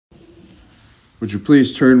Would you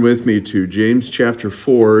please turn with me to James chapter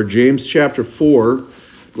 4? James chapter 4.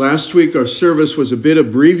 Last week our service was a bit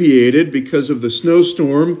abbreviated because of the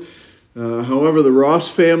snowstorm. However, the Ross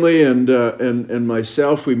family and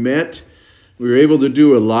myself, we met. We were able to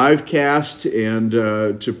do a live cast and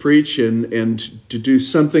to preach and to do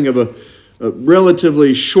something of a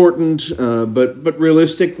relatively shortened but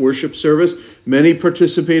realistic worship service. Many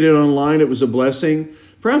participated online. It was a blessing.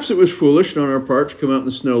 Perhaps it was foolish on our part to come out in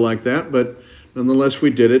the snow like that, but nonetheless, we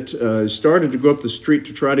did it. Started to go up the street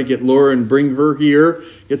to try to get Laura and bring her here,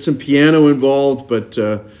 get some piano involved, but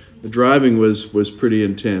the driving was pretty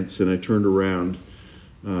intense, and I turned around.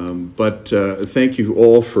 But thank you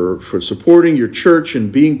all for supporting your church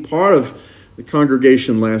and being part of the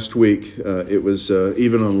congregation last week. It was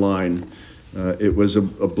even online. It was a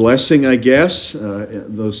blessing, I guess,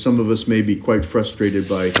 though some of us may be quite frustrated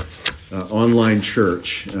by online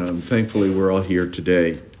church. Thankfully, we're all here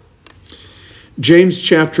today. James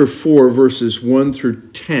chapter 4, verses 1 through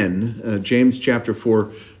 10. James chapter 4,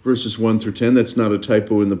 verses 1 through 10. That's not a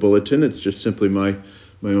typo in the bulletin. It's just simply my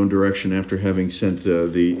own direction after having sent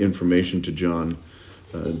the information to John.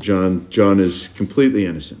 John is completely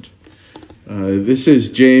innocent. This is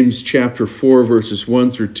James chapter 4, verses 1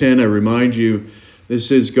 through 10. I remind you,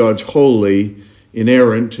 this is God's holy,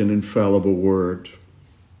 inerrant, and infallible word.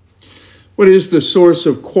 What is the source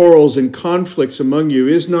of quarrels and conflicts among you?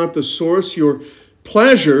 Is not the source your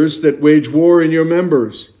pleasures that wage war in your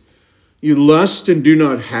members? You lust and do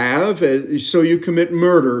not have, so you commit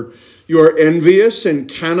murder. You are envious and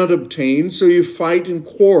cannot obtain, so you fight and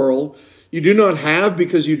quarrel. You do not have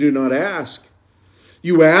because you do not ask.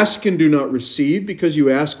 You ask and do not receive because you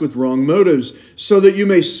ask with wrong motives, so that you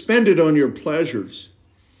may spend it on your pleasures.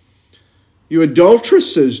 You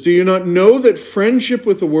adulteresses, do you not know that friendship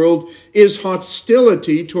with the world is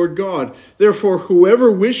hostility toward God? Therefore,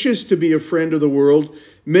 whoever wishes to be a friend of the world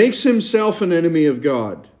makes himself an enemy of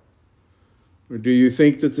God. Or do you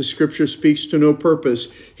think that the Scripture speaks to no purpose?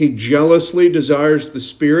 He jealously desires the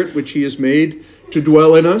Spirit which he has made to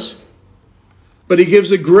dwell in us. But he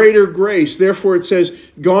gives a greater grace. Therefore it says,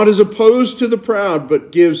 God is opposed to the proud,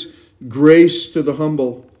 but gives grace to the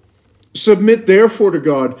humble. Submit therefore to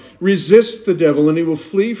God. Resist the devil, and he will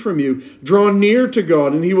flee from you. Draw near to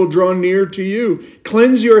God, and he will draw near to you.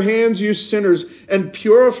 Cleanse your hands, you sinners, and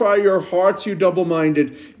purify your hearts, you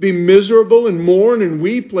double-minded. Be miserable and mourn and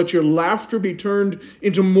weep. Let your laughter be turned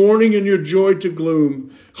into mourning and your joy to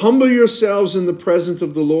gloom. Humble yourselves in the presence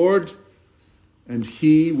of the Lord, and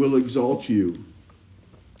he will exalt you.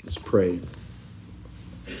 Let's pray.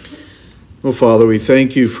 Oh, Father, we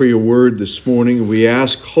thank you for your word this morning. We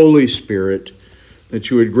ask, Holy Spirit, that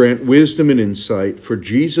you would grant wisdom and insight for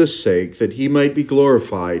Jesus' sake, that he might be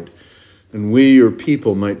glorified, and we, your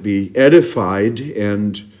people, might be edified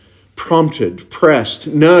and prompted, pressed,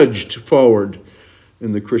 nudged forward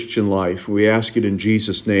in the Christian life. We ask it in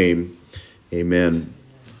Jesus' name. Amen.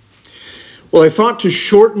 Well, I thought to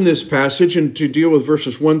shorten this passage and to deal with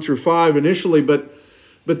verses 1 through 5 initially, but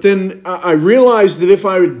then I realized that if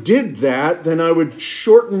I did that, then I would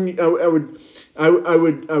shorten. I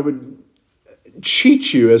would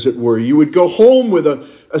cheat you, as it were. You would go home with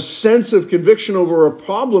a sense of conviction over a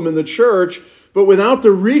problem in the church, but without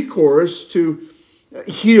the recourse to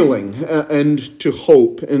healing and to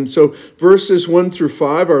hope. And so verses 1 through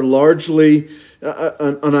 5 are largely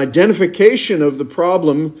an identification of the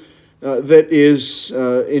problem that is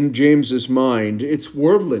in James's mind. It's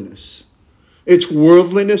worldliness. It's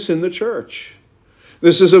worldliness in the church.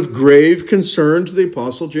 This is of grave concern to the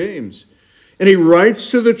Apostle James. And he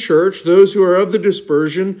writes to the church, those who are of the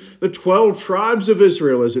dispersion, the 12 tribes of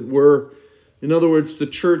Israel, as it were. In other words, the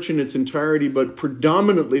church in its entirety, but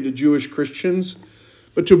predominantly to Jewish Christians,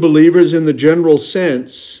 but to believers in the general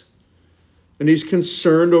sense. And he's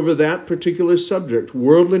concerned over that particular subject,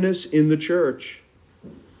 worldliness in the church.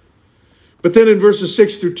 But then in verses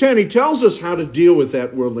 6 through 10, he tells us how to deal with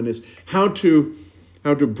that worldliness, how to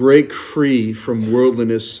break free from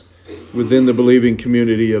worldliness within the believing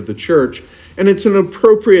community of the church. And it's an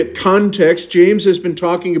appropriate context. James has been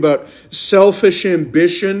talking about selfish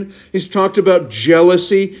ambition. He's talked about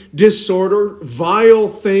jealousy, disorder, vile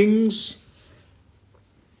things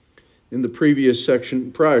in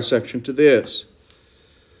the prior section to this.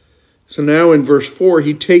 So now in verse 4,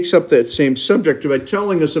 he takes up that same subject by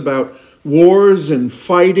telling us about wars and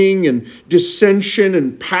fighting and dissension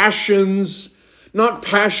and passions. Not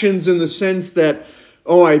passions in the sense that,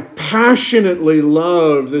 I passionately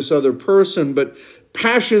love this other person, but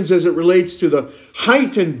passions as it relates to the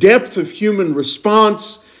height and depth of human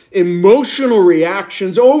response, emotional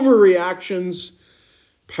reactions, overreactions,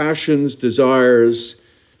 passions, desires,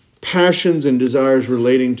 passions and desires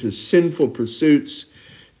relating to sinful pursuits,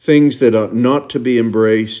 things that are not to be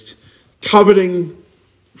embraced, coveting,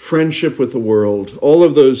 friendship with the world. All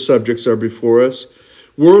of those subjects are before us.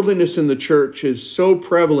 Worldliness in the church is so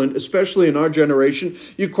prevalent, especially in our generation.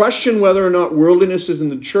 You question whether or not worldliness in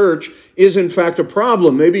the church is in fact a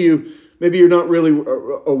problem. Maybe you're not really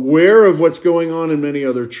aware of what's going on in many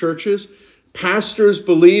other churches. Pastors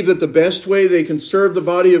believe that the best way they can serve the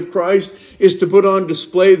body of Christ is to put on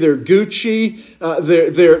display their Gucci,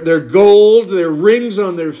 their gold, their rings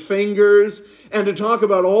on their fingers, and to talk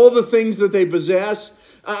about all the things that they possess.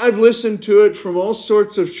 I've listened to it from all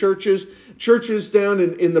sorts of churches down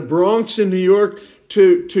in the Bronx in New York,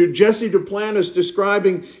 to Jesse Duplantis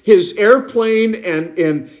describing his airplane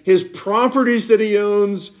and his properties that he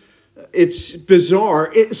owns. It's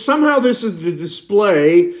bizarre. Somehow this is the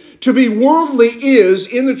display. To be worldly is,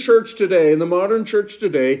 in the church today, in the modern church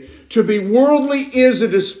today, to be worldly is a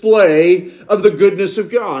display of the goodness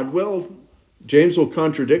of God. Well, James will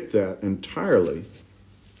contradict that entirely.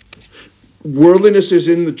 Worldliness is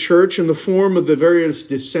in the church in the form of the various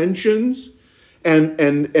dissensions and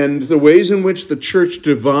the ways in which the church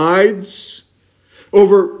divides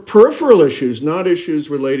over peripheral issues, not issues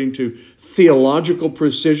relating to theological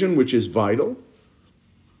precision, which is vital.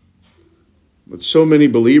 But so many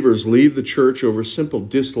believers leave the church over simple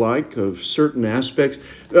dislike of certain aspects.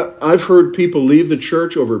 I've heard people leave the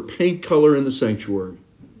church over paint color in the sanctuary.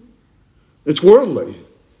 It's worldly.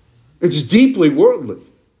 It's deeply worldly.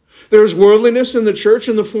 There's worldliness in the church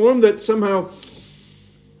in the form that somehow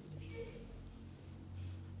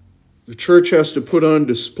the church has to put on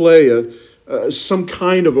display some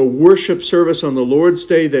kind of a worship service on the Lord's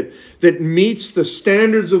Day that meets the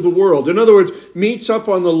standards of the world. In other words, meets up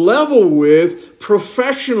on the level with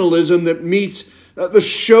professionalism that meets the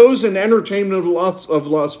shows and entertainment of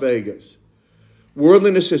Las Vegas.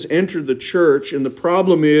 Worldliness has entered the church, and the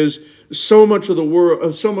problem is so much of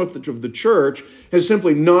the church has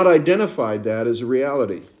simply not identified that as a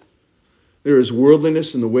reality. There is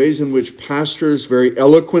worldliness in the ways in which pastors very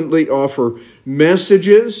eloquently offer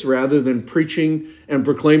messages rather than preaching and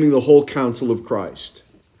proclaiming the whole counsel of Christ.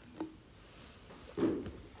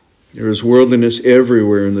 There is worldliness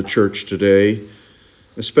everywhere in the church today,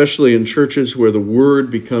 especially in churches where the word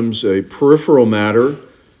becomes a peripheral matter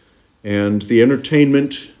and the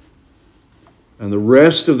entertainment and the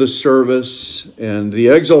rest of the service and the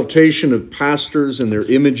exaltation of pastors and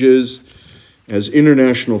their images as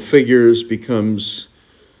international figures becomes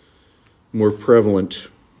more prevalent.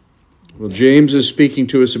 Well, James is speaking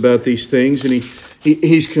to us about these things, and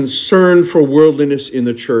he's concerned for worldliness in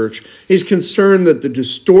the church. He's concerned that the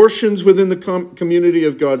distortions within the community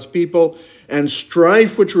of God's people and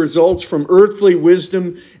strife which results from earthly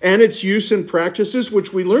wisdom and its use and practices,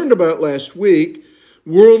 which we learned about last week.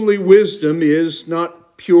 Worldly wisdom is not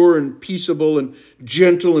pure and peaceable and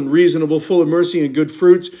gentle and reasonable, full of mercy and good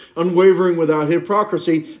fruits, unwavering without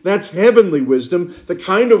hypocrisy. That's heavenly wisdom, the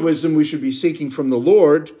kind of wisdom we should be seeking from the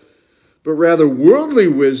Lord. But rather, worldly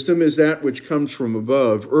wisdom is that which comes from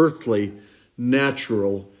above, earthly,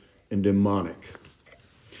 natural, and demonic.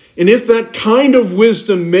 And if that kind of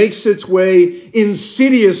wisdom makes its way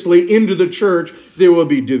insidiously into the church, there will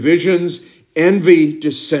be divisions, envy,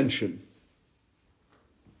 dissension.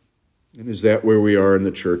 And is that where we are in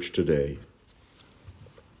the church today?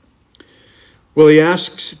 Well, he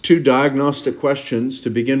asks two diagnostic questions to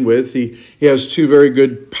begin with. He has two very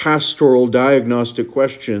good pastoral diagnostic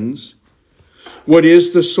questions. What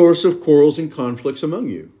is the source of quarrels and conflicts among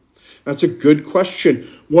you? That's a good question.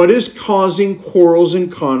 What is causing quarrels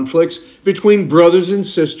and conflicts between brothers and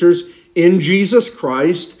sisters in Jesus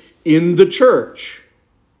Christ in the church?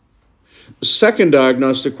 The second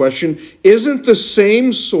diagnostic question, isn't the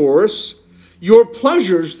same source your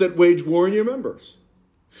pleasures that wage war in your members?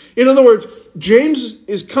 In other words, James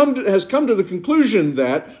has come to the conclusion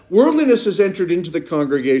that worldliness has entered into the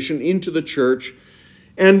congregation, into the church,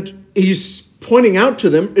 and he's pointing out to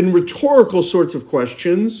them in rhetorical sorts of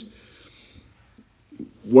questions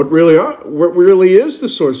what really is the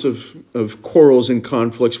source of quarrels and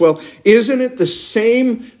conflicts. Well, isn't it the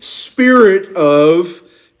same spirit of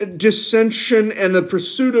dissension and the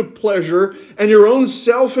pursuit of pleasure and your own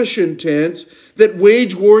selfish intents that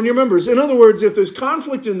wage war in your members? In other words, if there's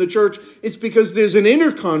conflict in the church, it's because there's an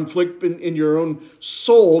inner conflict in your own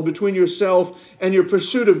soul between yourself and your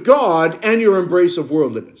pursuit of God and your embrace of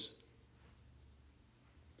worldliness.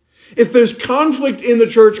 If there's conflict in the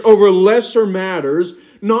church over lesser matters,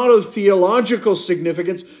 not of theological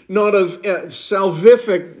significance, not of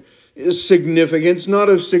salvific significance, not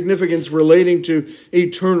of significance relating to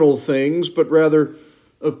eternal things, but rather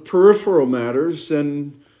of peripheral matters,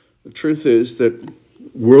 then The truth is that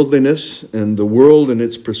worldliness and the world and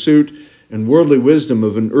its pursuit and worldly wisdom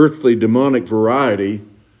of an earthly demonic variety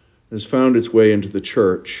has found its way into the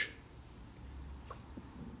church.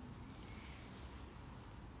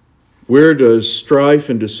 Where does strife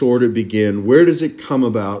and disorder begin? Where does it come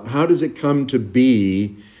about? How does it come to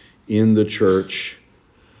be in the church?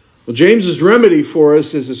 Well, James's remedy for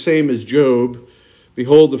us is the same as Job.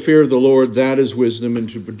 Behold, the fear of the Lord, that is wisdom, and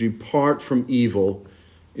to depart from evil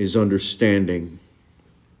is understanding.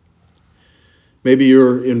 Maybe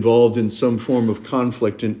you're involved in some form of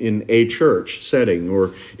conflict in a church setting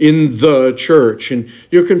or in the church, and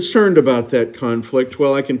you're concerned about that conflict.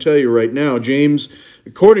 Well, I can tell you right now,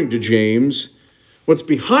 according to James, what's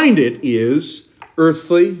behind it is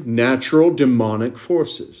earthly, natural, demonic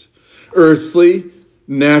forces. Earthly,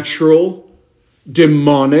 natural,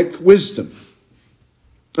 demonic wisdom.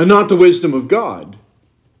 And not the wisdom of God.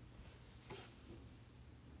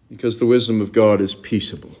 Because the wisdom of God is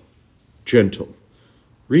peaceable, gentle,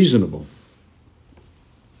 reasonable.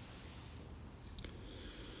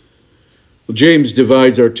 Well, James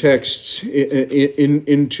divides our texts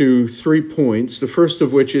into 3 points. The first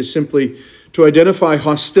of which is simply to identify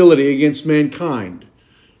hostility against mankind.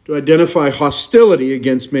 To identify hostility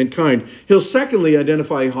against mankind. He'll secondly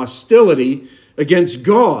identify hostility against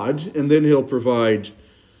God, and then he'll provide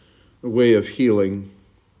a way of healing.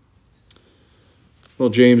 Well,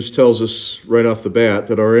 James tells us right off the bat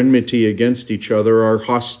that our enmity against each other, our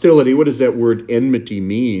hostility, what does that word enmity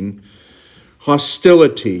mean?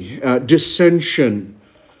 Hostility, dissension.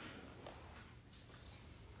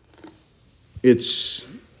 It's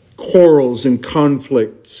quarrels and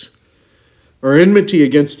conflicts. Our enmity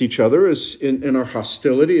against each other is, and our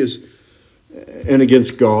hostility is, and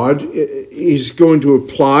against God, he's going to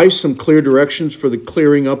apply some clear directions for the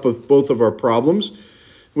clearing up of both of our problems,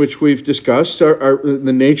 which we've discussed,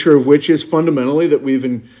 the nature of which is fundamentally that we've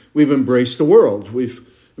embraced the world. We've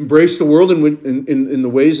embraced the world in the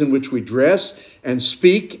ways in which we dress and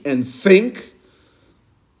speak and think.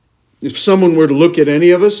 If someone were to look at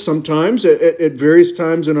any of us sometimes, at various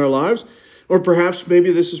times in our lives, or perhaps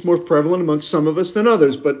maybe this is more prevalent among some of us than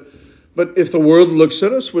others, but if the world looks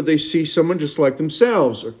at us, would they see someone just like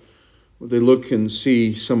themselves? Or would they look and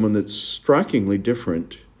see someone that's strikingly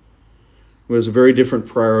different, who has a very different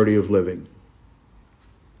priority of living?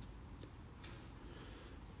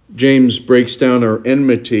 James breaks down our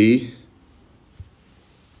enmity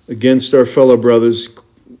against our fellow brothers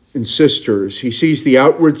and sisters. He sees the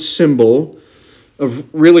outward symbol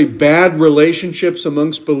of really bad relationships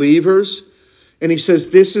amongst believers, and he says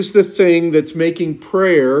this is the thing that's making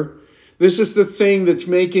prayer, this is the thing that's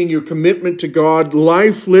making your commitment to God,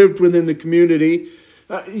 life lived within the community,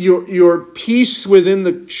 your peace within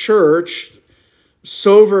the church,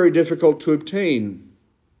 so very difficult to obtain.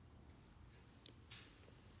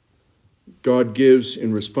 God gives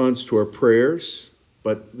in response to our prayers,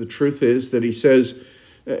 but the truth is that he says,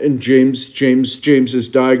 and James is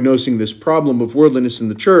diagnosing this problem of worldliness in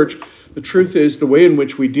the church. The truth is the way in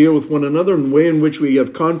which we deal with one another and the way in which we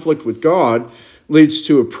have conflict with God leads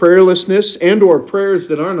to a prayerlessness and or prayers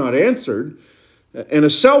that are not answered, and a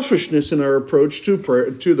selfishness in our approach to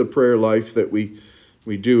prayer, to the prayer life that we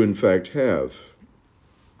do in fact have.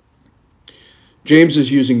 James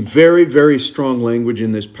is using very, very strong language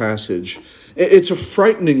in this passage. It's a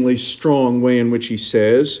frighteningly strong way in which he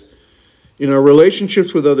says, in our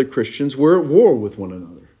relationships with other Christians, we're at war with one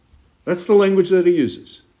another. That's the language that he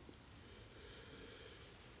uses.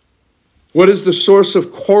 What is the source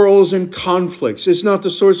of quarrels and conflicts? It's not the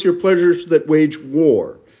source of your pleasures that wage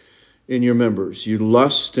war in your members. You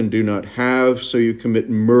lust and do not have, so you commit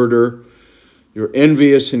murder. You're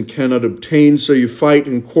envious and cannot obtain, so you fight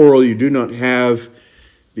and quarrel. You do not have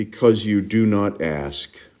because you do not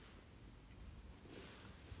ask.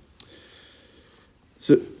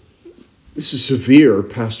 So, this is severe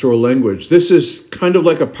pastoral language. This is kind of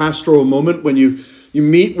like a pastoral moment when you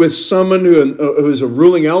meet with someone who is a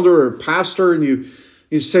ruling elder or a pastor, and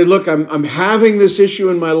you say, look, I'm having this issue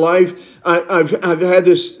in my life. I've had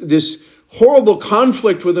this horrible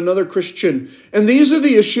conflict with another Christian. And these are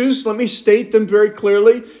the issues. Let me state them very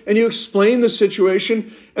clearly. And you explain the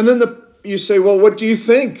situation. And then you say, well, what do you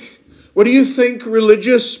think? What do you think,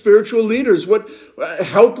 religious, spiritual leaders?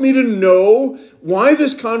 Help me to know why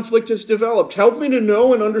this conflict has developed. Help me to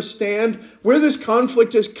know and understand where this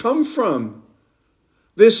conflict has come from.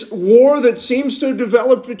 This war that seems to have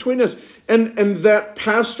developed between us. And that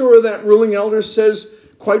pastor or that ruling elder says,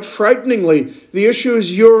 quite frighteningly, the issue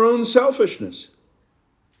is your own selfishness.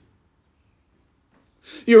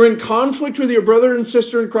 You're in conflict with your brother and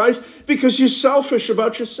sister in Christ because you're selfish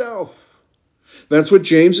about yourself. That's what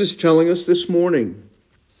James is telling us this morning.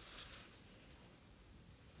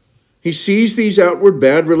 He sees these outward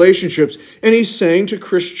bad relationships, and he's saying to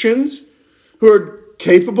Christians who are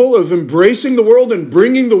capable of embracing the world and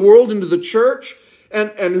bringing the world into the church,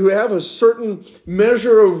 and who have a certain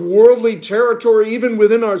measure of worldly territory even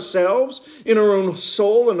within ourselves, in our own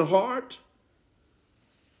soul and heart.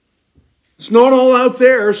 It's not all out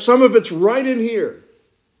there. Some of it's right in here.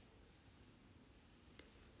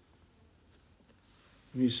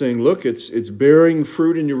 And he's saying, look, it's bearing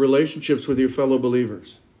fruit in your relationships with your fellow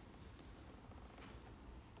believers.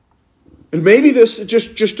 And maybe this,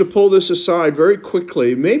 just to pull this aside very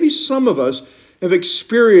quickly, maybe some of us have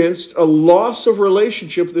experienced a loss of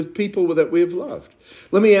relationship with people that we have loved.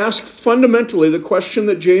 Let me ask fundamentally the question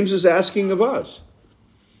that James is asking of us.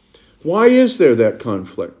 Why is there that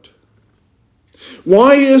conflict?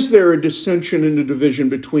 Why is there a dissension and a division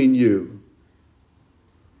between you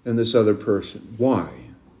and this other person? Why?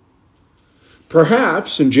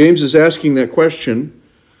 Perhaps, and James is asking that question,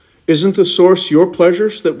 isn't the source your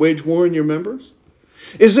pleasures that wage war in your members?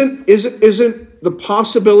 Isn't the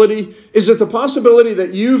possibility that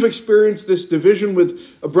you've experienced this division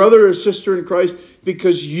with a brother or sister in Christ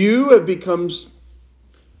because you have become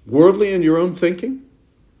worldly in your own thinking?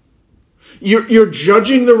 You're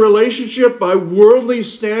judging the relationship by worldly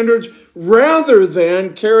standards rather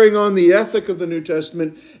than carrying on the ethic of the New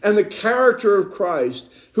Testament and the character of Christ,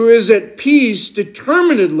 who is at peace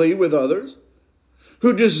determinedly with others,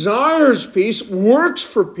 who desires peace, works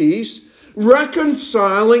for peace,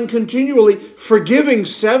 reconciling continually, forgiving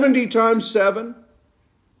 70 times 7,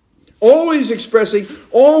 always expressing,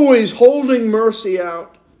 always holding mercy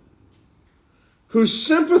out, who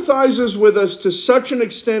sympathizes with us to such an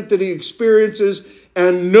extent that he experiences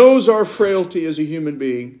and knows our frailty as a human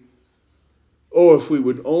being. Oh, if we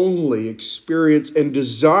would only experience and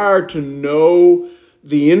desire to know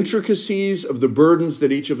the intricacies of the burdens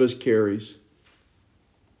that each of us carries.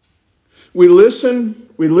 We listen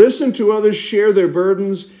to others share their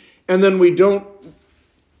burdens, and then we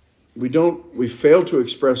fail to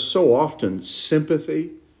express so often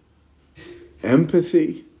sympathy,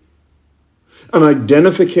 empathy, an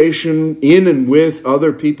identification in and with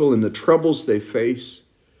other people in the troubles they face.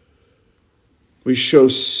 We show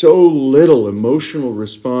so little emotional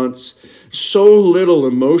response, so little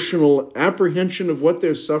emotional apprehension of what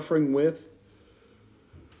they're suffering with.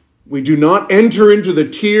 We do not enter into the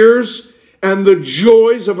tears and the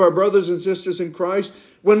joys of our brothers and sisters in Christ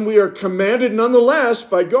when we are commanded nonetheless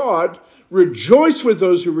by God, rejoice with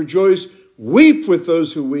those who rejoice, weep with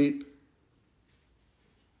those who weep.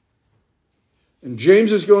 And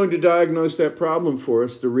James is going to diagnose that problem for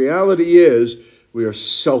us. The reality is we are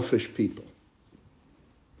selfish people.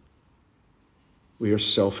 We are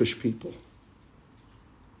selfish people.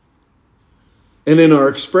 And in our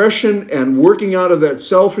expression and working out of that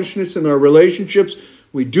selfishness in our relationships,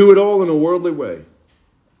 we do it all in a worldly way.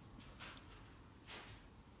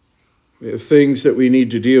 We have things that we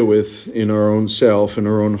need to deal with in our own self, in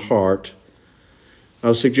our own heart.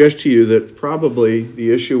 I'll suggest to you that probably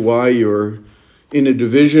the issue why you're in a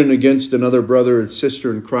division against another brother and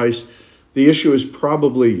sister in Christ, the issue is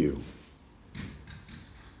probably you.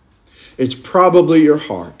 It's probably your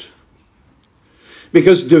heart.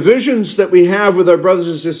 Because divisions that we have with our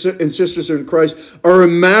brothers and sisters in Christ are a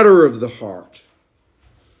matter of the heart.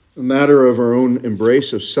 A matter of our own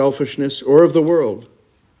embrace of selfishness or of the world.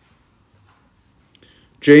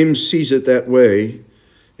 James sees it that way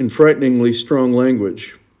in frighteningly strong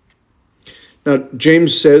language. Now,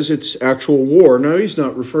 James says it's actual war. Now, he's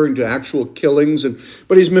not referring to actual killings,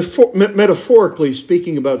 but he's metaphorically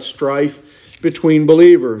speaking about strife between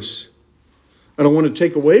believers. I don't want to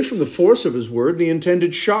take away from the force of his word, the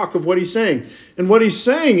intended shock of what he's saying. And what he's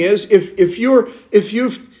saying is, if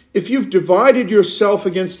you've divided yourself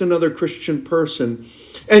against another Christian person,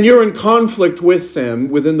 and you're in conflict with them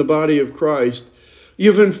within the body of Christ,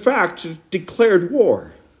 you've in fact declared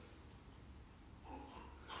war.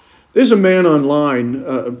 There's a man online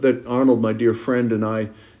that Arnold, my dear friend, and I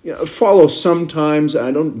follow sometimes.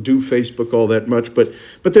 I don't do Facebook all that much, but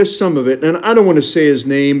there's some of it. And I don't want to say his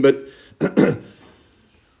name, but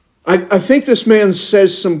I think this man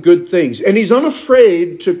says some good things. And he's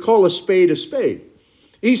unafraid to call a spade a spade.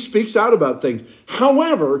 He speaks out about things.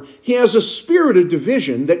 However, he has a spirit of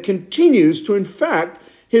division that continues to infect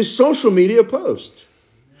his social media posts.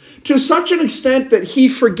 To such an extent that he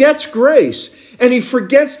forgets grace. And he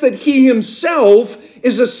forgets that he himself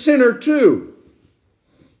is a sinner too.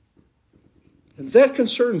 And that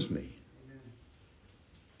concerns me.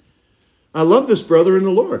 I love this brother in the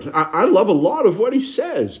Lord. I love a lot of what he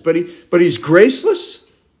says. But he's graceless.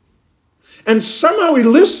 And somehow he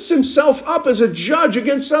lifts himself up as a judge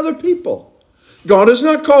against other people. God has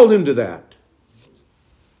not called him to that.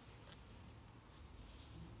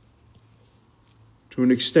 To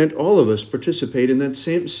an extent, all of us participate in that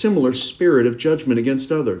same similar spirit of judgment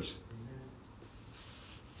against others.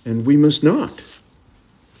 And we must not.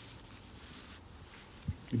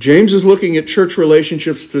 James is looking at church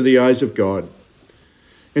relationships through the eyes of God.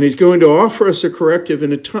 And he's going to offer us a corrective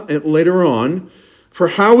later on for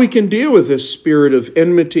how we can deal with this spirit of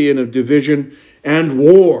enmity and of division and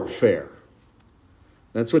warfare.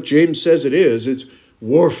 That's what James says it is. It's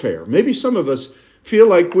warfare. Maybe some of us feel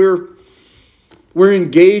like we're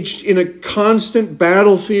engaged in a constant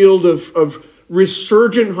battlefield of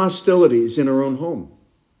resurgent hostilities in our own home,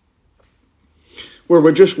 where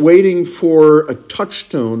we're just waiting for a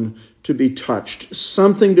touchstone to be touched,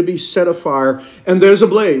 something to be set afire, and there's a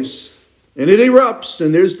blaze, and it erupts,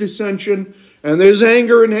 and there's dissension, and there's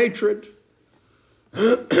anger and hatred.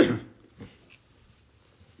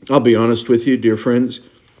 I'll be honest with you, dear friends.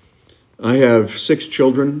 I have 6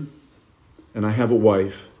 children, and I have a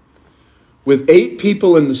wife. With 8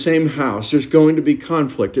 people in the same house, there's going to be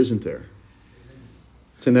conflict, isn't there?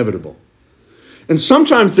 It's inevitable. And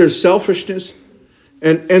sometimes there's selfishness,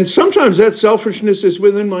 and sometimes that selfishness is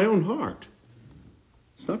within my own heart.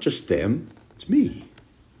 It's not just them, it's me.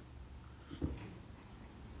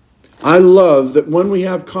 I love that when we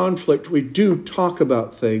have conflict, we do talk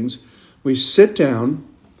about things. We sit down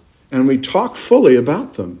and we talk fully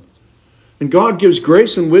about them. And God gives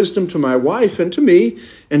grace and wisdom to my wife and to me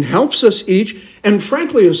and helps us each. And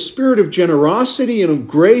frankly, a spirit of generosity and of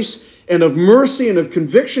grace and of mercy and of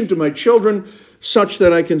conviction to my children, such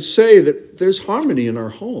that I can say that there's harmony in our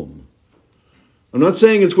home. I'm not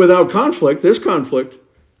saying it's without conflict. There's conflict.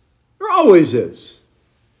 There always is.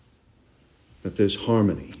 But there's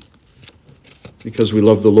harmony. Because we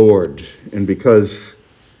love the Lord and because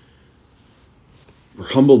we're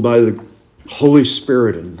humbled by the Holy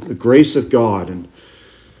Spirit and the grace of God, and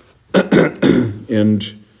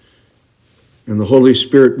and the Holy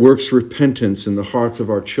Spirit works repentance in the hearts of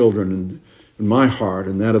our children and in my heart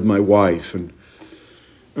and that of my wife. And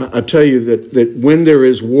I tell you that when there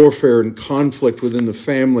is warfare and conflict within the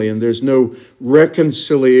family and there's no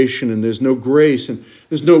reconciliation and there's no grace and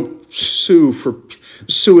there's no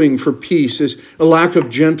suing for peace, there's a lack of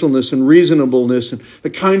gentleness and reasonableness and the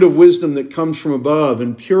kind of wisdom that comes from above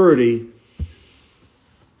and purity,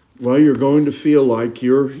 well, you're going to feel like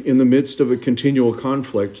you're in the midst of a continual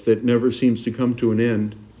conflict that never seems to come to an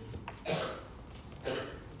end.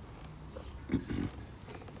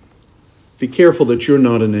 Be careful that you're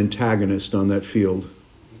not an antagonist on that field.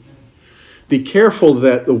 Be careful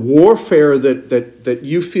that the warfare that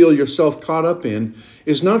you feel yourself caught up in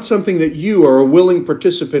is not something that you are a willing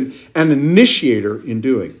participant and initiator in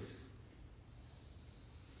doing.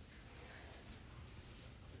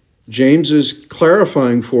 James is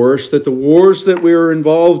clarifying for us that the wars that we are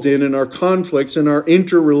involved in and our conflicts and our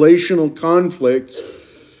interrelational conflicts,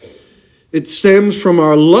 it stems from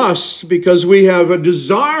our lust because we have a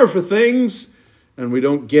desire for things and we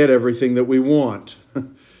don't get everything that we want.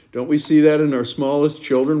 Don't we see that in our smallest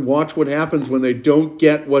children? Watch what happens when they don't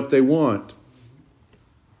get what they want.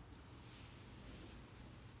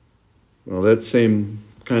 Well, that same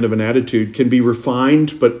kind of an attitude can be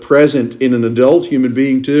refined but present in an adult human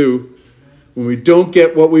being too. When we don't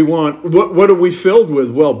get what we want, what are we filled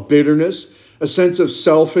with? Well, bitterness, a sense of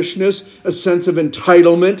selfishness, a sense of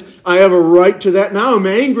entitlement. I have a right to that. Now I'm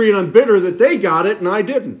angry and I'm bitter that they got it and I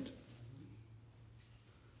didn't.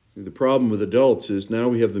 The problem with adults is now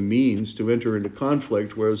we have the means to enter into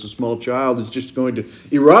conflict, whereas a small child is just going to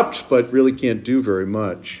erupt but really can't do very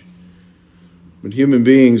much. But human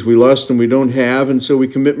beings, we lust and we don't have, and so we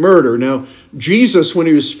commit murder. Now, Jesus, when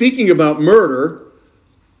he was speaking about murder,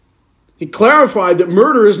 he clarified that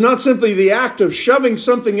murder is not simply the act of shoving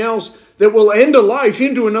something else that will end a life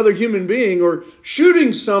into another human being or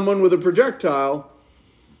shooting someone with a projectile.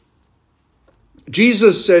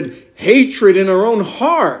 Jesus said hatred in our own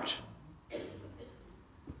heart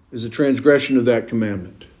is a transgression of that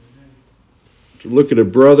commandment. To look at a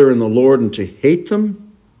brother in the Lord and to hate them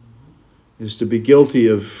is to be guilty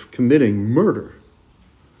of committing murder.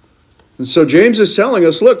 And so James is telling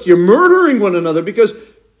us, look, you're murdering one another because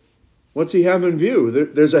what's he have in view?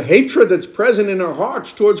 There's a hatred that's present in our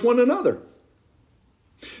hearts towards one another.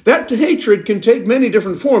 That hatred can take many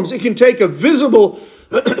different forms. It can take a visible,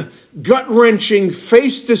 gut-wrenching,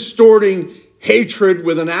 face-distorting hatred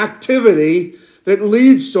with an activity that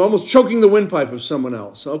leads to almost choking the windpipe of someone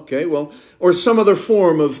else. Okay, well, or some other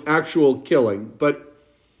form of actual killing. But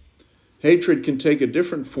hatred can take a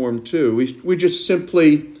different form too. We just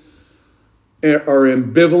simply are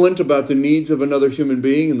ambivalent about the needs of another human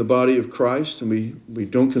being in the body of Christ, and we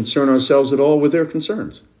don't concern ourselves at all with their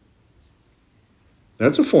concerns.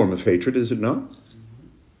 That's a form of hatred, is it not?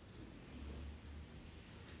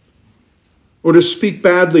 Or to speak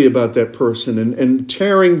badly about that person and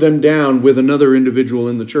tearing them down with another individual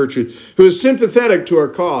in the church who is sympathetic to our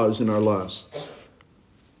cause and our lusts.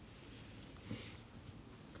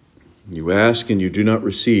 You ask and you do not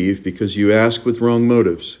receive because you ask with wrong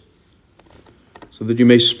motives, so that you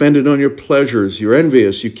may spend it on your pleasures. You're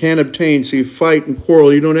envious. You can't obtain, so you fight and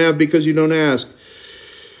quarrel. You don't have because you don't ask.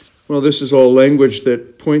 Well, this is all language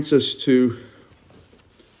that points us to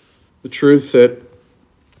the truth that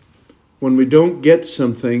when we don't get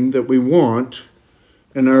something that we want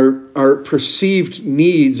and our perceived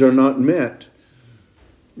needs are not met,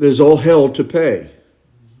 there's all hell to pay.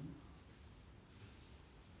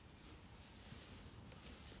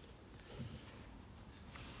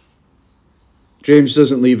 James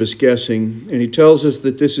doesn't leave us guessing, and he tells us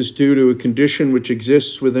that this is due to a condition which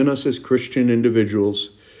exists within us as Christian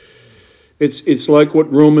individuals. It's like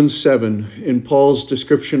what Romans 7 in Paul's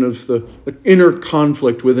description of the inner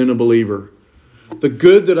conflict within a believer. The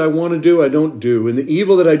good that I want to do, I don't do. And the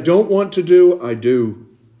evil that I don't want to do, I do.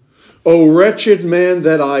 O wretched man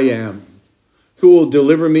that I am, who will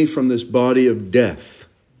deliver me from this body of death?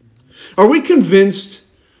 Are we convinced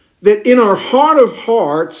that in our heart of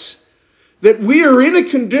hearts, that we are in a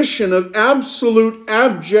condition of absolute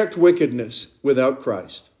abject wickedness without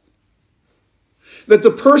Christ? That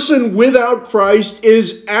the person without Christ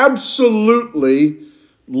is absolutely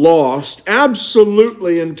lost,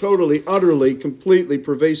 absolutely and totally, utterly, completely,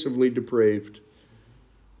 pervasively depraved.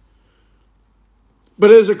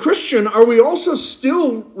 But as a Christian, are we also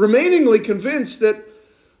still remainingly convinced that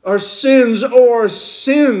our sins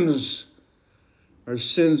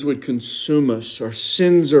would consume us? Our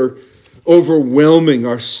sins are overwhelming.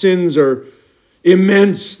 Our sins are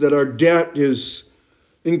immense, that our debt is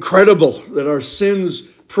incredible, that our sins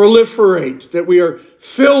proliferate, that we are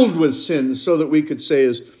filled with sins, so that we could say,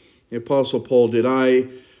 as the Apostle Paul did, I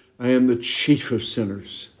am the chief of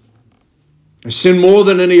sinners. I sin more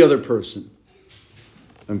than any other person.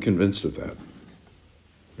 I'm convinced of that.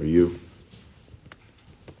 Are you?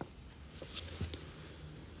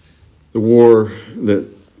 The war that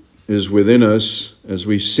is within us as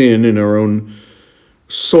we sin in our own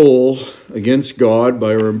soul against God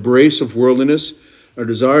by our embrace of worldliness, our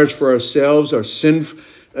desires for ourselves, our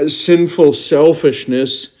sinful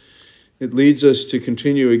selfishness, it leads us to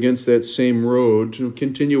continue against that same road, to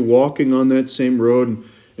continue walking on that same road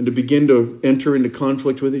and to begin to enter into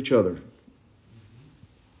conflict with each other.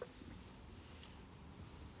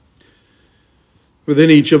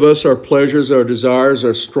 Within each of us, our pleasures, our desires,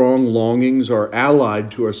 our strong longings are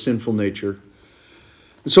allied to our sinful nature.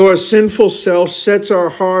 And so our sinful self sets our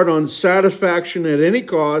heart on satisfaction at any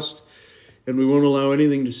cost, and we won't allow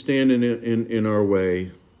anything to stand in our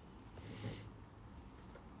way.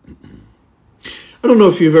 I don't know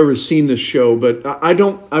if you've ever seen this show, but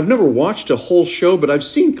I've never watched a whole show, but I've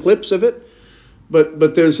seen clips of it.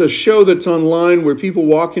 But there's a show that's online where people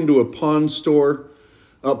walk into a pawn store,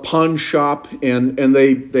 a pawn shop, and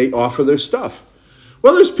they offer their stuff.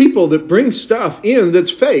 Well, there's people that bring stuff in that's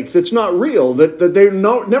fake, that's not real, that they're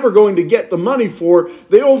never going to get the money for.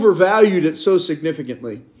 They overvalued it so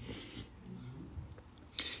significantly.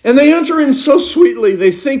 And they enter in so sweetly. They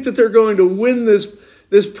think that they're going to win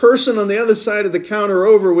this person on the other side of the counter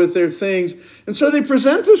over with their things. And so they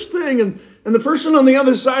present this thing, and the person on the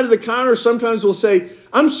other side of the counter sometimes will say,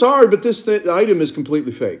 I'm sorry, but this item is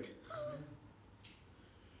completely fake.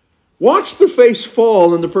 Watch the face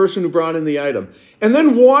fall on the person who brought in the item. And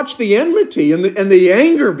then watch the enmity and the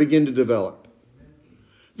anger begin to develop.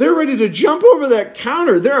 They're ready to jump over that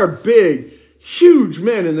counter. There are big, huge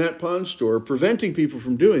men in that pawn store preventing people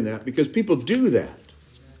from doing that because people do that.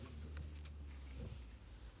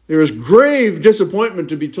 There is grave disappointment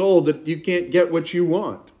to be told that you can't get what you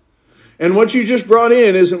want. And what you just brought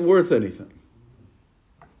in isn't worth anything.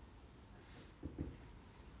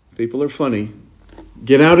 People are funny.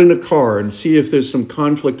 Get out in a car and see if there's some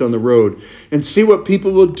conflict on the road and see what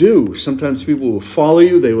people will do. Sometimes people will follow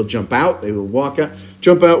you. They will jump out. They will walk out,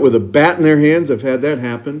 jump out with a bat in their hands. I've had that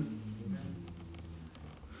happen.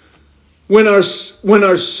 When our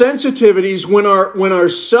sensitivities, when our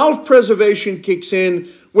self-preservation kicks in,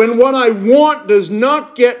 when what I want does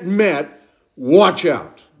not get met, watch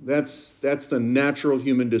out. That's the natural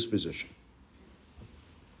human disposition.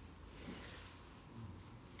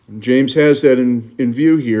 And James has that in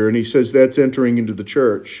view here, and he says that's entering into the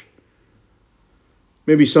church.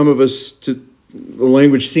 Maybe some of us, the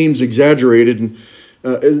language seems exaggerated,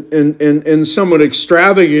 and somewhat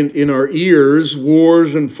extravagant in our ears,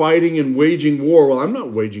 wars and fighting and waging war. Well, I'm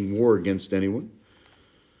not waging war against anyone.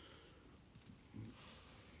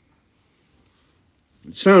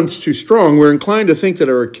 It sounds too strong. We're inclined to think that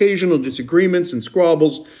our occasional disagreements and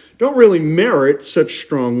squabbles don't really merit such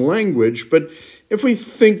strong language, but if we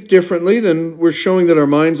think differently, then we're showing that our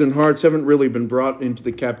minds and hearts haven't really been brought into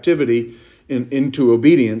the captivity and into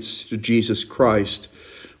obedience to Jesus Christ.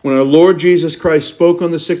 When our Lord Jesus Christ spoke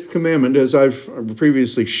on the sixth commandment, as I've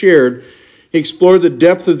previously shared, he explored the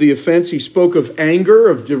depth of the offense. He spoke of anger,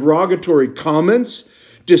 of derogatory comments,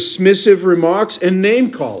 dismissive remarks, and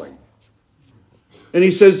name-calling. And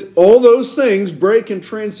he says all those things break and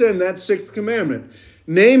transcend that sixth commandment.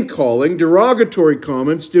 Name-calling, derogatory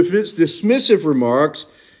comments, dismissive remarks,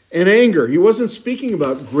 and anger. He wasn't speaking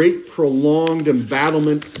about great prolonged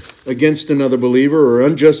embattlement against another believer or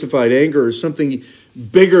unjustified anger or something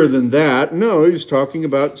bigger than that. No, he was talking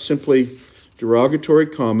about simply derogatory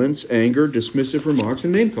comments, anger, dismissive remarks,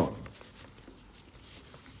 and name-calling.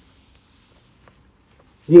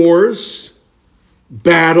 Wars,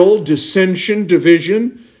 battle, dissension,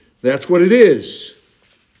 division, that's what it is.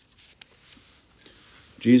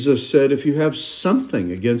 Jesus said, if you have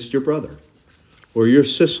something against your brother or your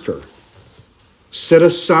sister, set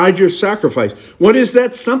aside your sacrifice. What is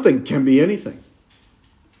that something? It can be anything.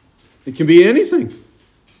 It can be anything.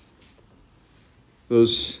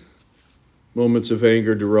 Those moments of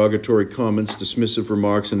anger, derogatory comments, dismissive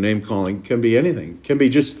remarks, and name-calling can be anything. It can be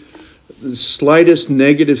just the slightest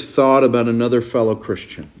negative thought about another fellow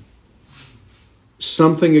Christian.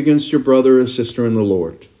 Something against your brother or sister in the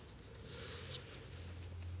Lord.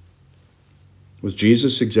 Was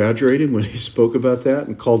Jesus exaggerating when he spoke about that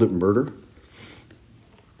and called it murder?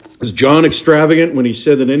 Was John extravagant when he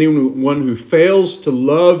said that anyone who fails to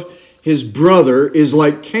love his brother is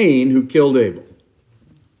like Cain who killed Abel?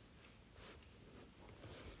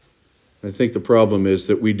 I think the problem is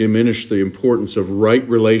that we diminish the importance of right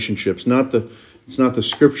relationships. It's not the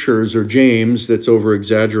scriptures or James that's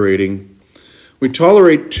over-exaggerating. We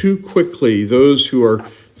tolerate too quickly those who are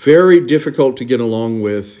very difficult to get along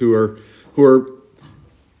with, who are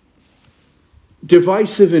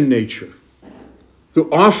divisive in nature,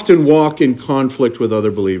 who often walk in conflict with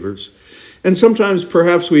other believers. And sometimes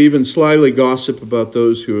perhaps we even slyly gossip about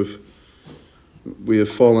those we have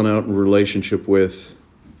fallen out in relationship with.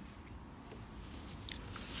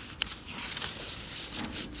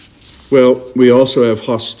 Well, we also have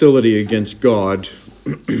hostility against God.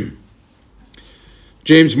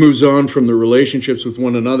 James moves on from the relationships with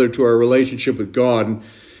one another to our relationship with God. And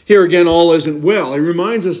here again, all isn't well. He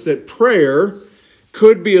reminds us that prayer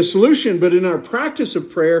could be a solution, but in our practice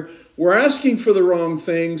of prayer, we're asking for the wrong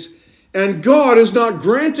things, and God is not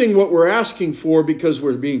granting what we're asking for because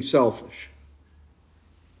we're being selfish.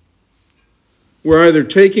 We're either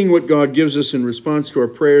taking what God gives us in response to our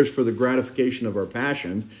prayers for the gratification of our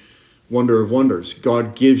passions. Wonder of wonders.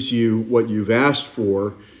 God gives you what you've asked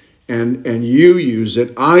for, and you use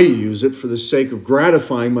it, I use it for the sake of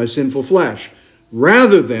gratifying my sinful flesh,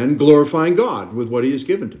 rather than glorifying God with what he has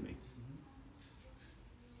given to me.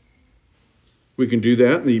 We can do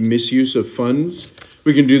that in the misuse of funds.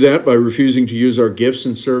 We can do that by refusing to use our gifts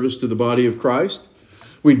in service to the body of Christ.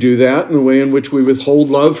 We do that in the way in which we withhold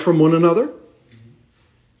love from one another.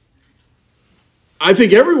 I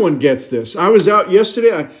think everyone gets this. I was out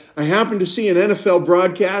yesterday. I happened to see an NFL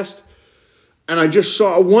broadcast, and I just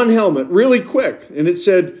saw one helmet really quick, and it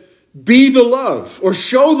said, "Be the love," or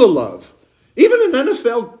 "Show the love." Even an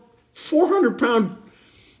NFL 400-pound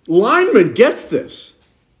lineman gets this.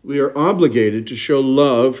 We are obligated to show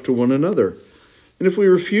love to one another. And if we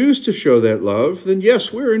refuse to show that love, then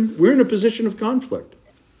yes, we're in a position of conflict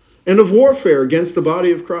and of warfare against the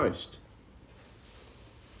body of Christ.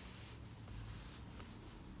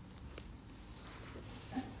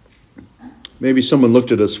 Maybe someone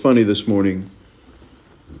looked at us funny this morning.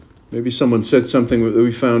 Maybe someone said something that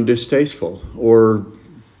we found distasteful, or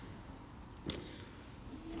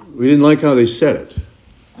we didn't like how they said it.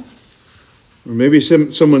 Or maybe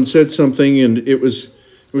someone said something and it was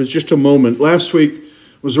just a moment. Last week,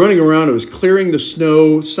 I was running around, it was clearing the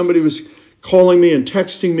snow. Somebody was calling me and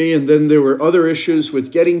texting me, and then there were other issues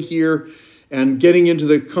with getting here and getting into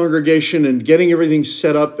the congregation and getting everything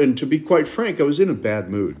set up. And to be quite frank, I was in a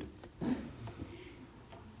bad mood.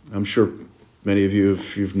 I'm sure many of you,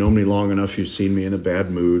 if you've known me long enough, you've seen me in a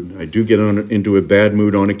bad mood. I do get into a bad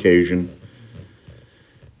mood on occasion.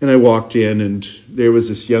 And I walked in, and there was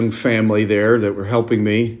this young family there that were helping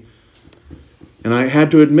me. And I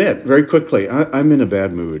had to admit very quickly, I'm in a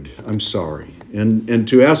bad mood. I'm sorry. And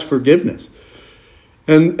to ask forgiveness.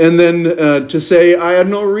 And then to say, I had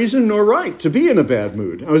no reason nor right to be in a bad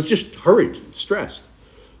mood. I was just hurried, stressed.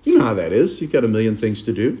 You know how that is. You've got a million things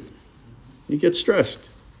to do. You get stressed.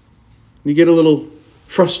 You get a little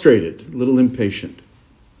frustrated, a little impatient.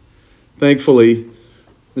 Thankfully,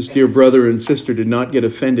 this dear brother and sister did not get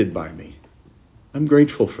offended by me. I'm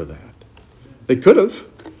grateful for that. They could have.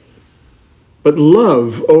 But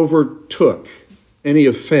love overtook any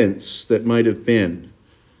offense that might have been.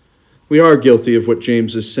 We are guilty of what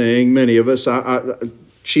James is saying, many of us.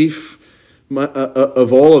 Chief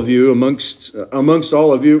of all of you, amongst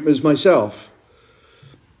all of you, is myself.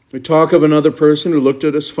 We talk of another person who looked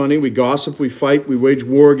at us funny. We gossip, we fight, we wage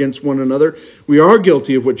war against one another. We are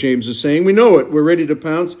guilty of what James is saying. We know it. We're ready to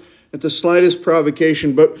pounce at the slightest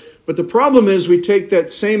provocation. But the problem is we take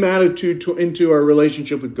that same attitude into our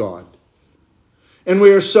relationship with God. And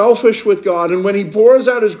we are selfish with God. And when He pours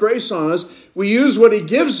out His grace on us, we use what He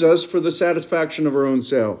gives us for the satisfaction of our own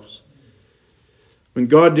selves. When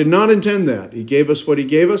God did not intend that, He gave us what He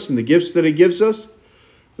gave us and the gifts that He gives us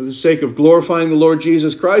for the sake of glorifying the Lord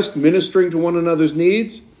Jesus Christ, ministering to one another's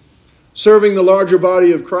needs, serving the larger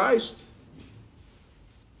body of Christ.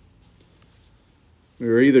 We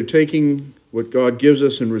are either taking what God gives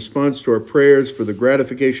us in response to our prayers for the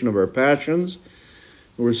gratification of our passions,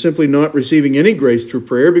 or we're simply not receiving any grace through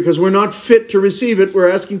prayer because we're not fit to receive it. We're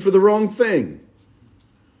asking for the wrong thing.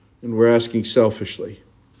 And we're asking selfishly.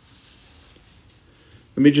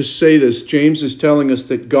 Let me just say this. James is telling us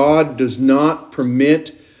that God does not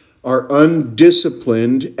permit our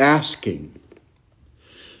undisciplined asking.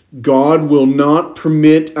 God will not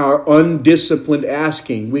permit our undisciplined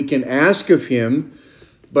asking. We can ask of Him,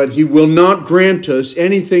 but He will not grant us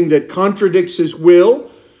anything that contradicts His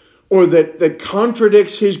will or that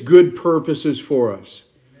contradicts His good purposes for us.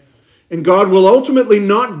 And God will ultimately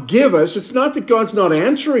not give us, it's not that God's not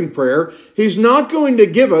answering prayer, He's not going to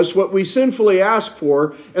give us what we sinfully ask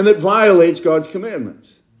for and that violates God's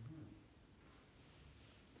commandments.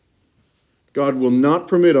 God will not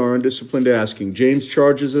permit our undisciplined asking. James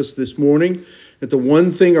charges us this morning that the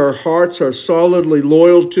one thing our hearts are solidly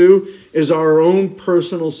loyal to is our own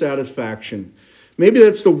personal satisfaction. Maybe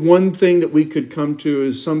that's the one thing that we could come to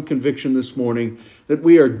as some conviction this morning, that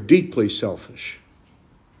we are deeply selfish.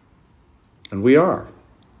 And we are.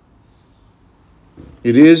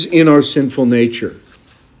 It is in our sinful nature.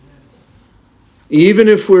 Even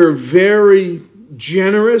if we're very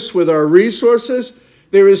generous with our resources,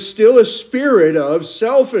 there is still a spirit of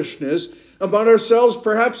selfishness about ourselves,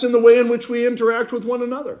 perhaps in the way in which we interact with one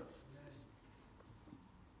another.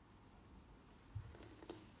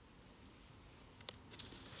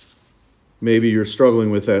 Maybe you're struggling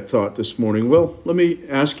with that thought this morning. Well, let me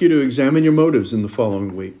ask you to examine your motives in the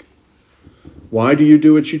following week. Why do you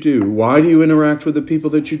do what you do? Why do you interact with the people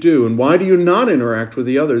that you do? And why do you not interact with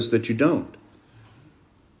the others that you don't?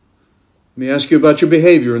 Let me ask you about your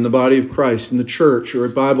behavior in the body of Christ, in the church, or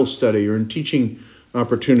at Bible study, or in teaching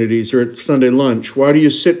opportunities, or at Sunday lunch. Why do you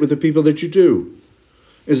sit with the people that you do?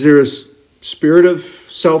 Is there a spirit of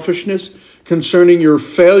selfishness concerning your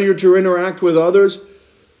failure to interact with others?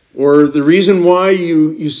 Or the reason why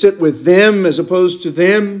you sit with them as opposed to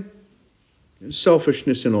them? There's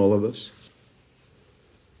selfishness in all of us.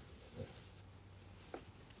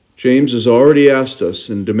 James has already asked us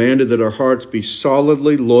and demanded that our hearts be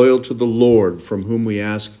solidly loyal to the Lord, from whom we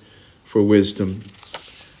ask for wisdom.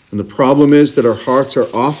 And the problem is that our hearts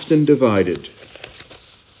are often divided.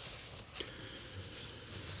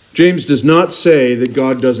 James does not say that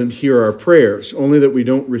God doesn't hear our prayers, only that we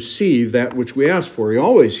don't receive that which we ask for. He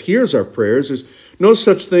always hears our prayers. There's no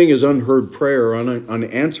such thing as unheard prayer or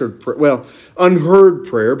unanswered prayer. Well, unheard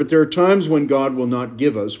prayer, but there are times when God will not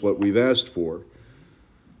give us what we've asked for.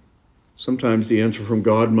 Sometimes the answer from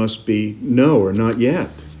God must be no, or not yet.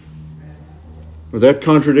 Or that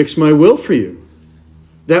contradicts my will for you.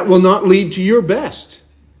 That will not lead to your best.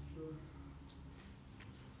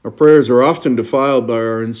 Our prayers are often defiled by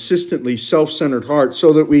our insistently self-centered hearts,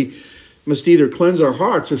 so that we must either cleanse our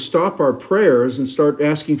hearts or stop our prayers and start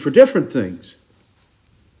asking for different things.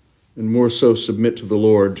 And more so submit to the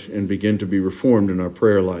Lord and begin to be reformed in our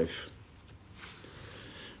prayer life.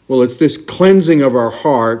 Well, it's this cleansing of our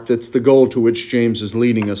heart that's the goal to which James is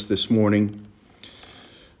leading us this morning.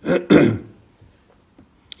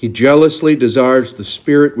 He jealously desires the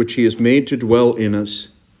Spirit which He has made to dwell in us.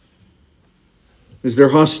 Is there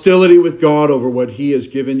hostility with God over what He has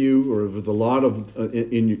given you, or over the lot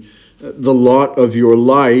of your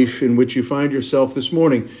life in which you find yourself this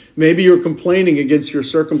morning? Maybe you're complaining against your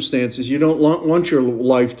circumstances. You don't want your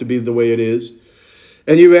life to be the way it is.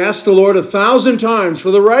 And you've asked the Lord 1,000 times for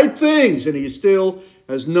the right things, and He still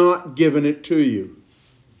has not given it to you.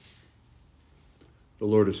 The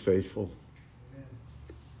Lord is faithful.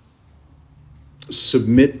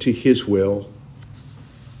 Submit to His will.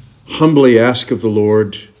 Humbly ask of the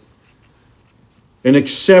Lord. And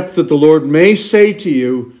accept that the Lord may say to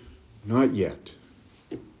you, not yet.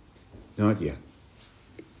 Not yet.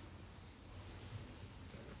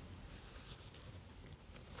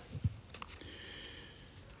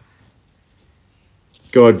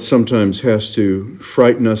 God sometimes has to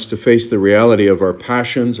frighten us to face the reality of our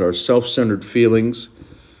passions, our self-centered feelings,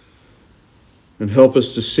 and help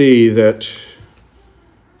us to see that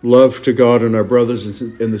love to God and our brothers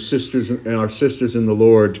and the sisters and our sisters in the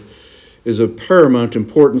Lord is of paramount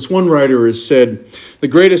importance. One writer has said, the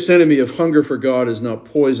greatest enemy of hunger for God is not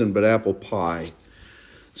poison but apple pie.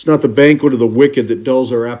 It's not the banquet of the wicked that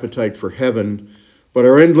dulls our appetite for heaven, but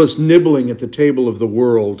our endless nibbling at the table of the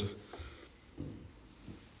world.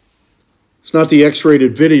 It's not the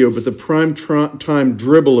X-rated video, but the prime time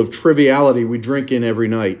dribble of triviality we drink in every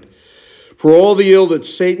night. For all the ill that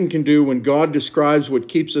Satan can do when God describes what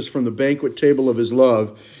keeps us from the banquet table of His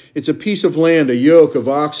love, it's a piece of land, a yoke of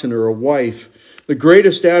oxen, or a wife. The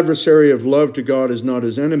greatest adversary of love to God is not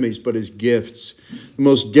His enemies, but His gifts. The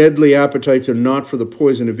most deadly appetites are not for the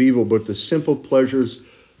poison of evil, but the simple pleasures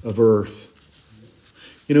of earth.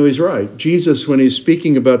 You know, He's right. Jesus, when He's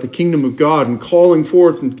speaking about the kingdom of God and calling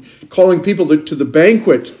forth and calling people to the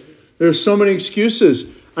banquet, there's so many excuses.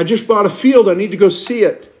 I just bought a field. I need to go see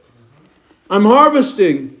it. I'm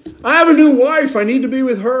harvesting. I have a new wife. I need to be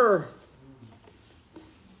with her.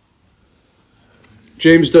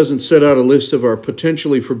 James doesn't set out a list of our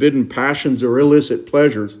potentially forbidden passions or illicit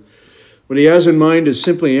pleasures. What he has in mind is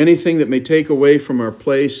simply anything that may take away from our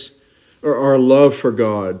place or our love for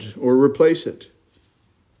God or replace it.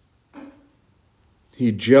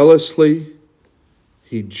 He jealously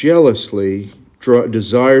desires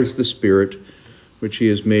the Spirit which He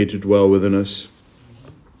has made to dwell within us.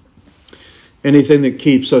 Anything that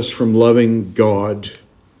keeps us from loving God.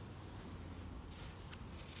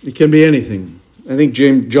 It can be anything. I think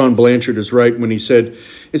John Blanchard is right when he said,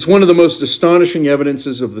 it's one of the most astonishing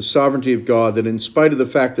evidences of the sovereignty of God that in spite of the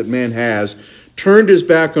fact that man has turned his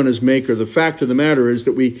back on his Maker, the fact of the matter is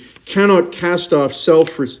that we cannot cast off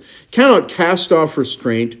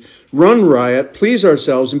restraint, run riot, please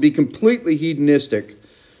ourselves, and be completely hedonistic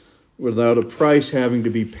without a price having to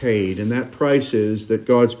be paid. And that price is that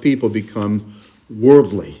God's people become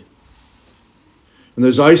worldly. And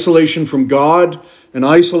there's isolation from God and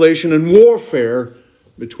isolation and warfare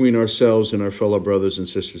between ourselves and our fellow brothers and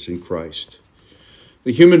sisters in Christ.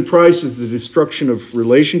 The human price is the destruction of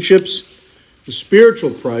relationships. The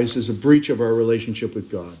spiritual price is a breach of our relationship with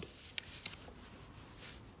God.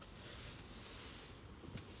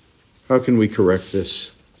 How can we correct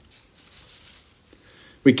this?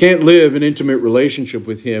 We can't live an intimate relationship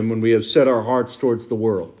with Him when we have set our hearts towards the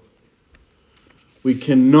world. We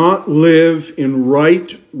cannot live in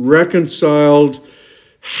right, reconciled,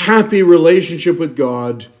 happy relationship with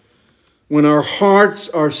God when our hearts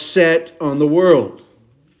are set on the world.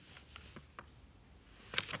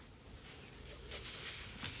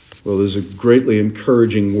 Well, there's a greatly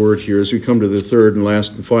encouraging word here as we come to the third and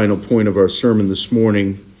last and final point of our sermon this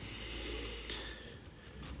morning.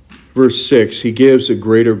 Verse 6, He gives a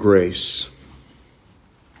greater grace.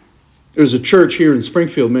 There was a church here in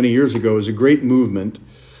Springfield many years ago. It was a great movement.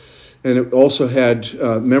 And it also had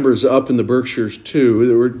members up in the Berkshires too.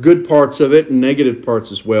 There were good parts of it and negative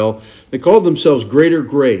parts as well. They called themselves Greater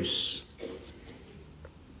Grace.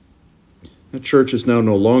 That church is now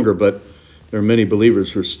no longer, but there are many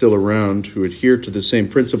believers who are still around who adhere to the same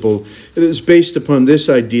principle. It is based upon this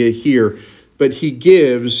idea here. But He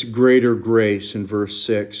gives greater grace in verse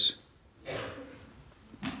 6.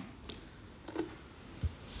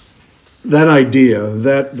 That idea,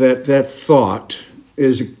 that thought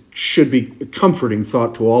should be a comforting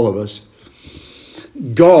thought to all of us.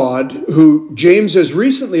 God, who James has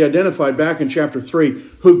recently identified back in chapter 3,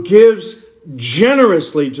 who gives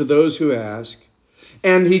generously to those who ask,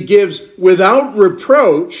 and He gives without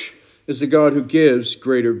reproach, is the God who gives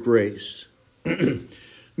greater grace.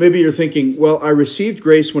 Maybe you're thinking, well, I received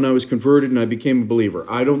grace when I was converted and I became a believer.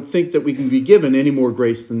 I don't think that we can be given any more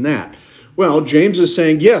grace than that. Well, James is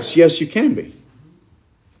saying, yes, you can be.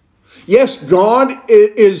 Yes, God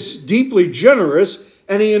is deeply generous,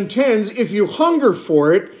 and He intends, if you hunger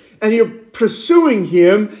for it, and you're pursuing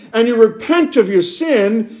Him, and you repent of your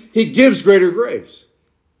sin, He gives greater grace.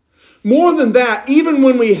 More than that, even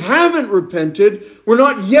when we haven't repented, we're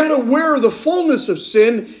not yet aware of the fullness of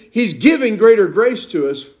sin, He's giving greater grace to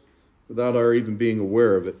us without our even being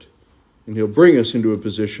aware of it. And He'll bring us into a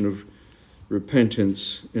position of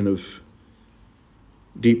repentance and of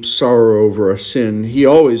deep sorrow over our sin. He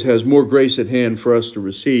always has more grace at hand for us to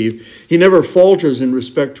receive. He never falters in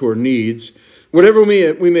respect to our needs. Whatever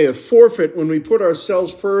we may have forfeit when we put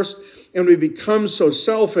ourselves first and we become so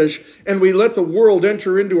selfish and we let the world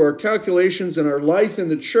enter into our calculations and our life in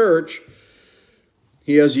the church,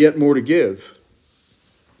 He has yet more to give.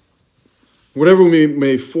 Whatever we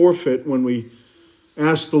may forfeit when we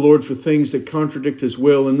ask the Lord for things that contradict His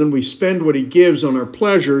will, and then we spend what He gives on our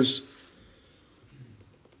pleasures,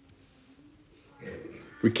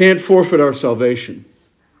 we can't forfeit our salvation.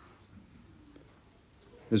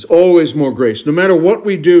 There's always more grace. No matter what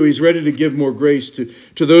we do, He's ready to give more grace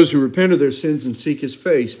to those who repent of their sins and seek His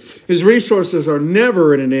face. His resources are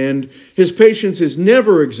never at an end. His patience is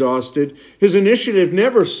never exhausted. His initiative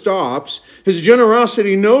never stops. His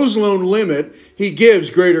generosity knows no limit. He gives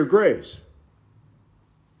greater grace.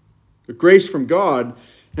 The grace from God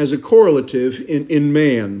has a correlative in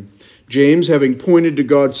man. James, having pointed to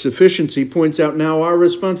God's sufficiency, points out now our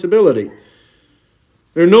responsibility.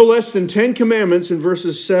 There are no less than 10 commandments in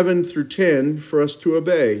verses 7 through 10 for us to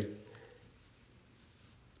obey.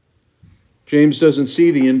 James doesn't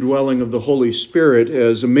see the indwelling of the Holy Spirit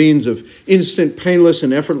as a means of instant, painless,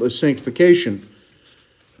 and effortless sanctification.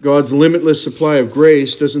 God's limitless supply of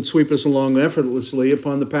grace doesn't sweep us along effortlessly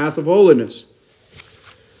upon the path of holiness.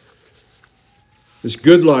 This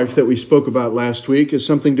good life that we spoke about last week is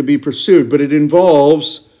something to be pursued, but it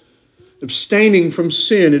involves abstaining from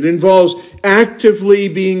sin. It involves actively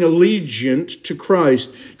being allegiant to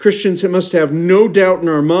Christ. Christians must have no doubt in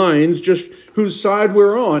our minds just whose side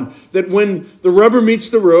we're on. That when the rubber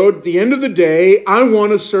meets the road, at the end of the day, I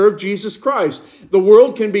want to serve Jesus Christ. The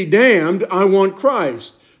world can be damned. I want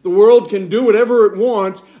Christ. The world can do whatever it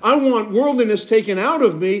wants. I want worldliness taken out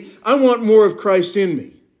of me. I want more of Christ in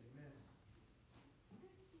me.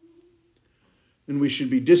 And we should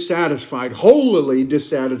be dissatisfied, holily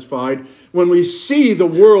dissatisfied, when we see the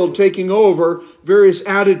world taking over various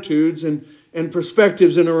attitudes and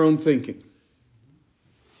perspectives in our own thinking.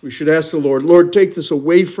 We should ask the Lord, Lord, take this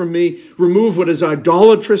away from me. Remove what is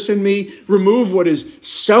idolatrous in me. Remove what is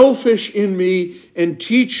selfish in me. And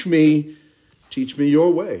teach me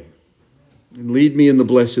your way. And lead me in the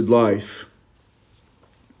blessed life.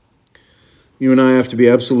 You and I have to be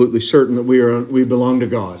absolutely certain that we belong to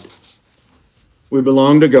God. We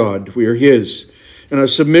belong to God. We are His. And our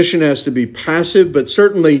submission has to be passive, but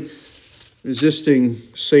certainly resisting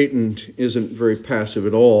Satan isn't very passive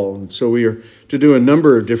at all. And so we are to do a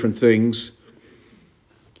number of different things.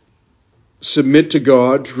 Submit to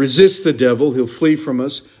God. Resist the devil. He'll flee from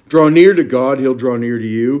us. Draw near to God. He'll draw near to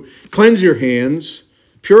you. Cleanse your hands.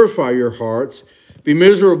 Purify your hearts. Be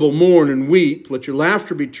miserable, mourn, and weep. Let your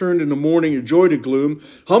laughter be turned into mourning, your joy to gloom.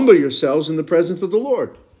 Humble yourselves in the presence of the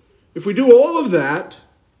Lord. If we do all of that,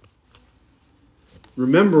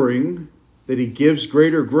 remembering that He gives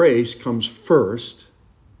greater grace comes first.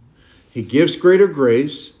 He gives greater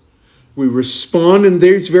grace. We respond in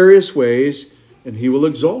these various ways, and He will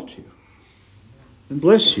exalt you and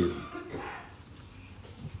bless you.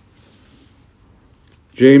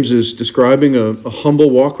 James is describing a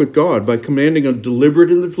humble walk with God by commanding a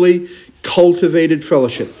deliberately cultivated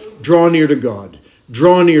fellowship. Draw near to God.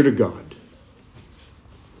 Draw near to God.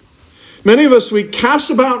 Many of us, we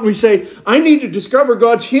cast about and we say, I need to discover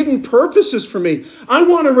God's hidden purposes for me. I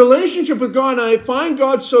want a relationship with God, and I find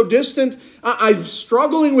God so distant. I'm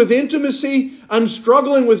struggling with intimacy. I'm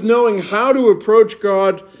struggling with knowing how to approach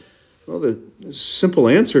God. Well, the simple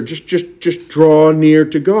answer, just draw near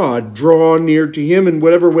to God. Draw near to Him in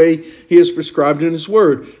whatever way He has prescribed in His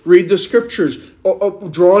Word. Read the Scriptures.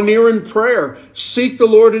 Draw near in prayer. Seek the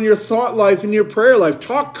Lord in your thought life and your prayer life.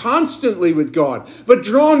 Talk constantly with God. But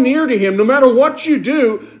draw near to Him. No matter what you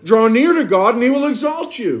do, draw near to God and He will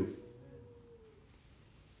exalt you.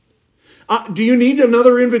 Do you need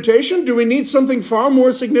another invitation? Do we need something far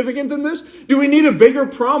more significant than this? Do we need a bigger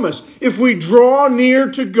promise? If we draw near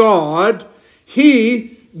to God,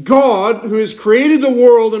 He, God, who has created the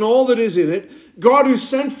world and all that is in it, God who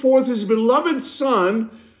sent forth His beloved Son,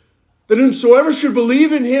 that whomsoever should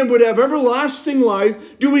believe in Him would have everlasting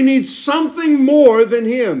life, do we need something more than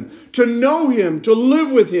Him? To know Him, to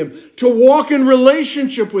live with Him, to walk in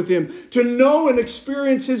relationship with Him, to know and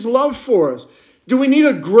experience His love for us. Do we need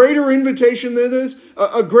a greater invitation than this?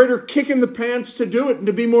 A greater kick in the pants to do it and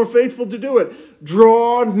to be more faithful to do it?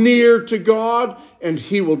 Draw near to God and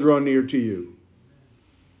He will draw near to you.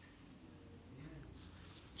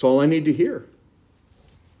 That's all I need to hear.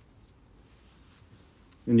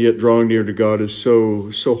 And yet drawing near to God is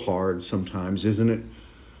so hard sometimes, isn't it?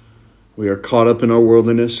 We are caught up in our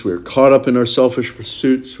worldliness. We are caught up in our selfish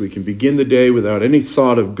pursuits. We can begin the day without any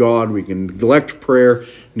thought of God. We can neglect prayer,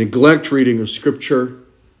 neglect reading of Scripture.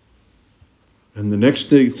 And the next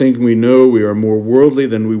thing we know, we are more worldly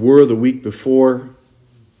than we were the week before.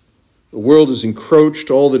 The world has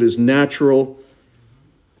encroached all that is natural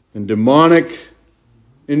and demonic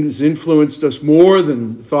and has influenced us more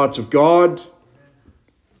than the thoughts of God.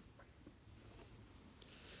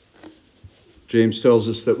 James tells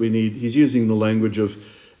us that he's using the language of,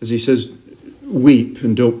 as he says, weep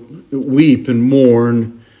and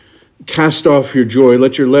mourn. Cast off your joy.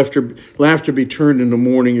 Let your laughter be turned into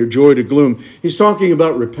mourning, your joy to gloom. He's talking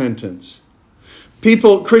about repentance.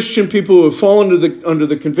 Christian people who have fallen under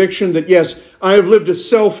the conviction that, yes, I have lived a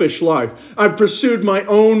selfish life. I've pursued my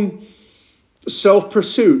own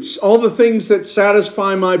self-pursuits, all the things that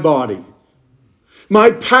satisfy my body.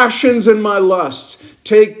 My passions and my lusts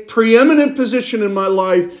take preeminent position in my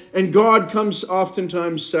life, and God comes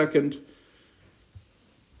oftentimes second.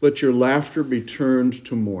 Let your laughter be turned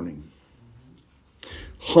to mourning.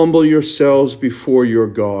 Humble yourselves before your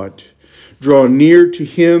God. Draw near to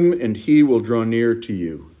him, and he will draw near to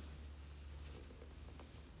you.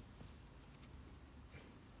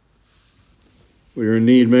 We are in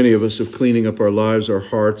need, many of us, of cleaning up our lives, our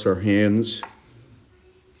hearts, our hands.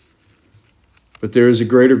 But there is a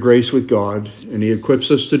greater grace with God, and he equips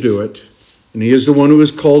us to do it. And he is the one who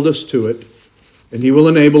has called us to it. And he will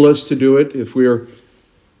enable us to do it if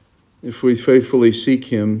we faithfully seek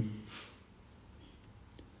him.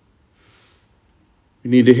 We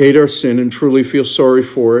need to hate our sin and truly feel sorry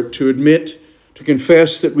for it, to admit, to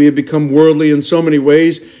confess that we have become worldly in so many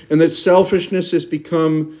ways, and that selfishness has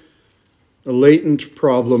become a latent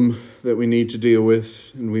problem that we need to deal with.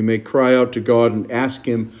 And we may cry out to God and ask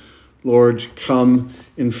him, Lord, come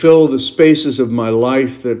and fill the spaces of my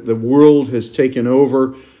life that the world has taken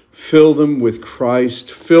over. Fill them with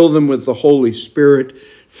Christ. Fill them with the Holy Spirit.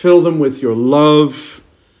 Fill them with your love.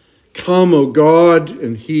 Come, O God,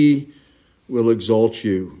 and he will exalt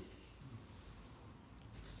you.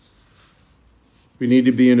 We need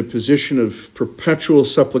to be in a position of perpetual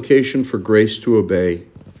supplication for grace to obey.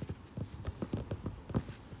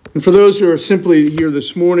 And for those who are simply here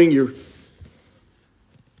this morning, you're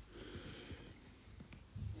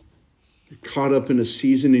caught up in a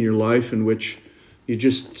season in your life in which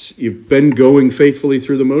you've been going faithfully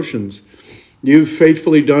through the motions. You've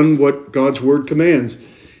faithfully done what God's word commands.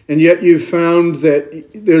 And yet you've found that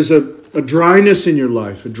there's a dryness in your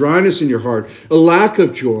life, a dryness in your heart, a lack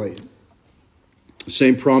of joy. The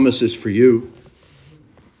same promise is for you.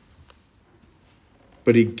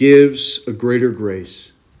 But he gives a greater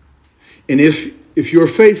grace. And if you're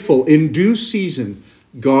faithful, in due season,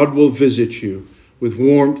 God will visit you with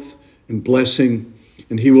warmth and blessing,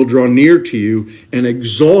 and he will draw near to you and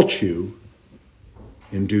exalt you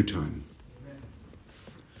in due time.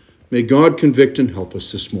 May God convict and help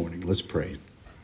us this morning. Let's pray.